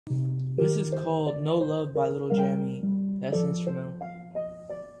This is called No Love by Little Jammy. That's the instrumental.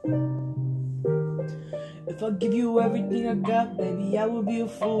 If I give you everything I got, baby, I would be a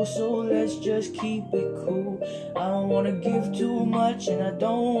fool. So let's just keep it cool. I don't wanna give too much, and I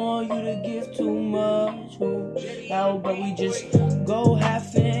don't want you to give too much. How about we just go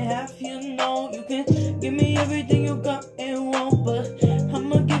half and half? You know, you can give me everything you got and want, but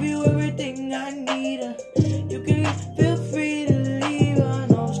I'ma give you everything I need. You can feel free to leave,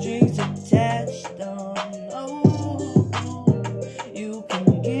 no strings attached. No, you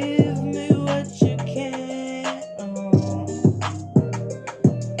can give me what you can.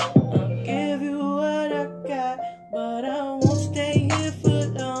 I'll give you what I got, but I won't stay here for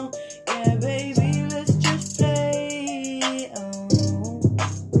long. Yeah, baby, let's just play.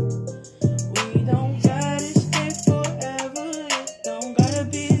 We don't gotta stay forever. It don't gotta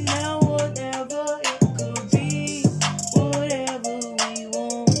be now or never. It could be whatever we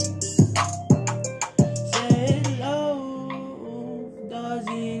want. Said love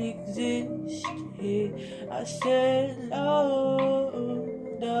doesn't exist here. I said love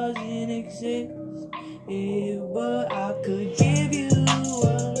doesn't exist here, but I could give you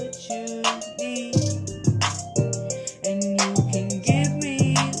what you need, and you can give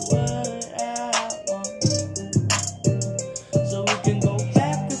me what I want. So we can go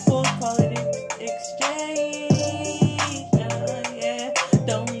back and forth, call it exchange. Yeah,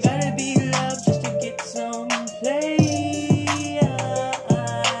 don't gotta be love just to get some play.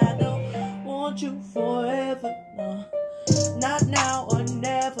 I don't want you forever, no. Not now or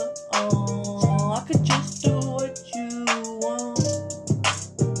never. I could just do what you want.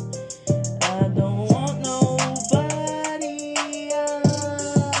 I don't want nobody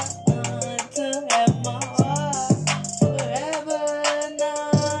to have my heart forever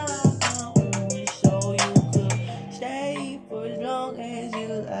now. So you could stay for as long as you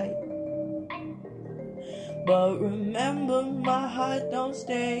like. But remember, my heart don't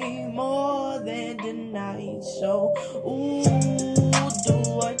stay more than the night. So, ooh.